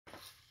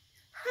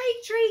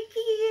Hi,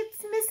 Drakey.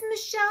 It's Miss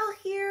Michelle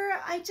here.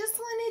 I just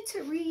wanted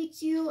to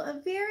read you a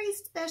very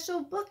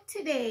special book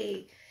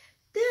today.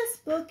 This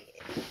book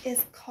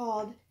is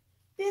called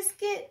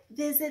Biscuit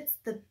Visits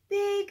the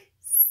Big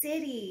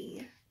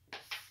City.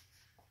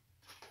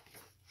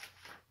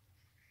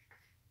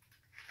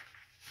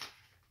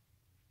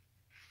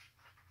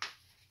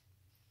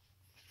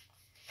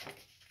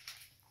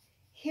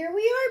 Here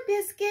we are,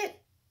 Biscuit.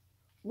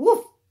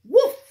 Woof,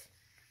 woof.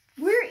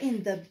 We're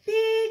in the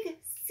big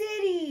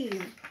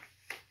city.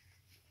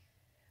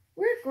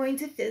 We're going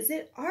to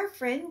visit our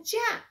friend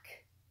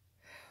Jack.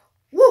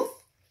 Woof,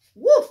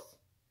 woof.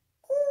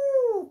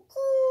 Coo,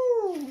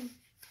 coo.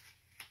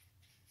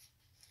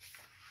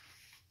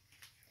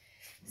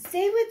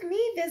 Stay with me,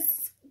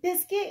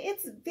 Biscuit.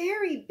 It's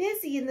very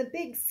busy in the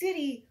big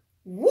city.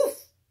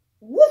 Woof,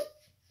 woof.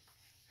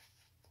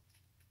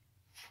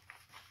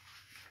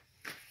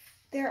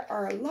 There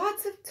are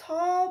lots of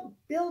tall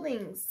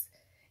buildings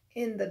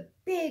in the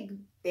big,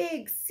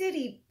 big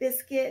city,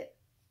 Biscuit.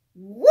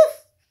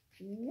 Woof,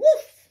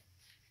 woof.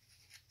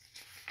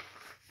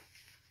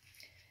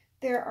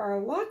 There are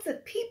lots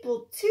of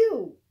people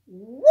too.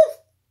 Woof,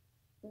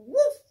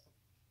 woof.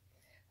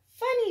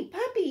 Funny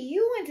puppy,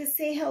 you want to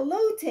say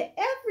hello to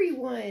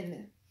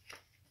everyone.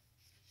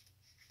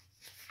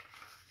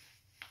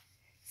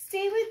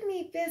 Stay with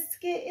me,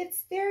 Biscuit.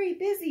 It's very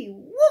busy.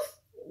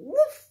 Woof,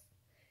 woof.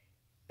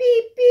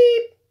 Beep,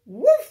 beep,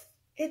 woof.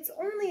 It's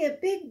only a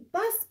big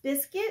bus,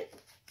 Biscuit.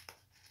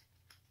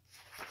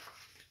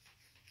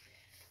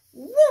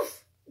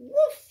 Woof,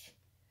 woof.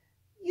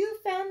 You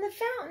found the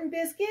fountain,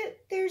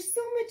 Biscuit. There's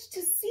so much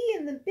to see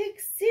in the big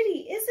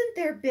city, isn't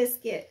there,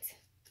 Biscuit?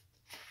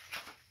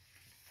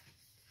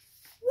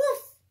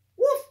 Woof,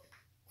 woof,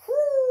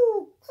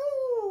 coo,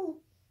 coo.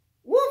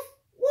 Woof,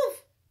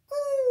 woof,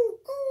 coo,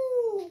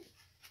 coo.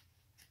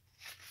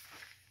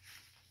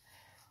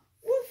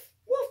 Woof,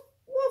 woof,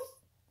 woof.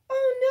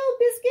 Oh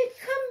no, Biscuit,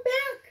 come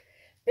back.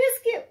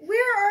 Biscuit,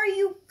 where are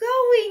you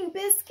going,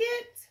 Biscuit?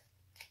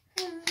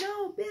 Oh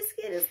no,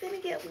 Biscuit is going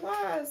to get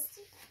lost.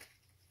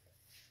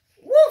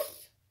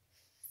 Woof!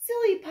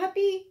 Silly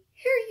puppy,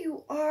 here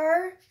you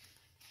are.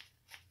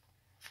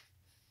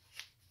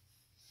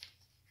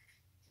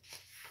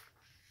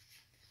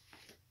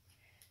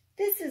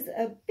 This is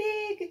a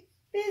big,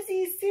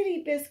 busy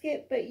city,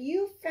 Biscuit, but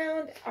you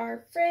found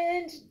our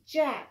friend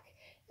Jack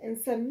and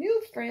some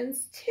new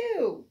friends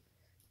too.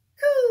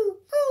 Coo,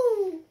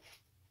 coo.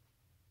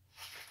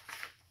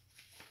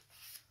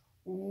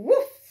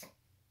 Woof.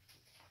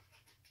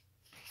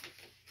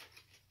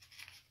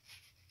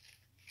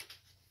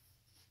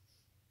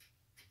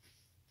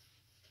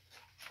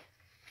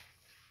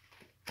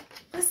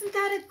 Wasn't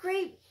that a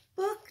great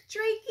book,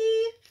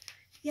 Drakey?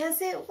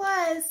 Yes, it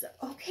was.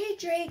 Okay,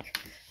 Drake.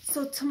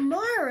 So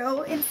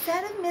tomorrow,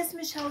 instead of Miss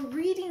Michelle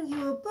reading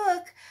you a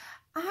book,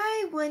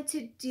 I want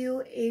to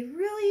do a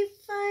really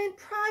fun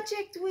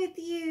project with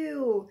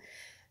you.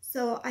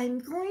 So I'm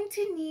going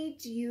to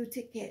need you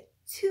to get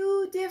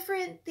 2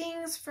 different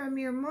things from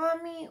your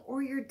mommy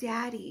or your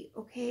daddy,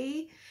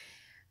 okay?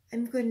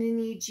 I'm going to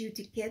need you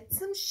to get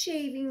some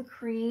shaving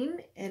cream,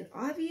 and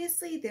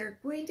obviously they're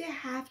going to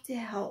have to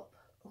help,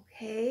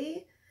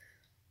 okay?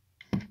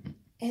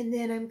 And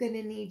then I'm going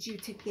to need you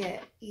to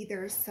get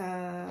either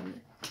some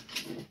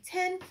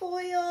tin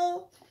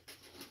foil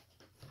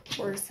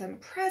or some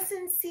press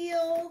and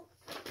seal,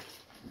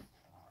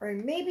 or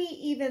maybe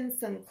even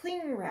some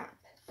cling wrap.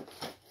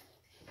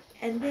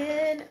 And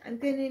then I'm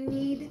going to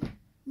need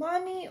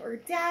mommy or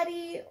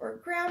daddy or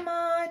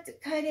grandma to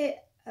cut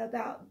it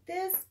about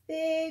this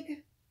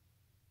big.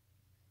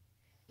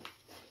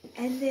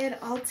 And then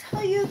I'll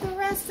tell you the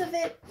rest of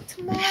it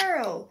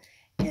tomorrow.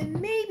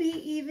 And maybe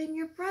even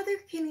your brother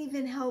can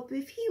even help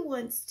if he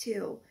wants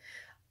to.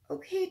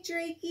 Okay,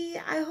 Drakey,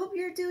 I hope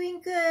you're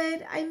doing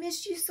good. I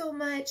missed you so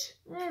much.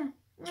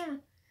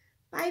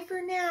 Bye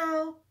for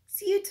now.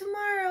 See you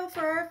tomorrow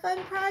for our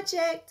fun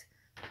project.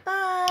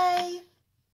 Bye.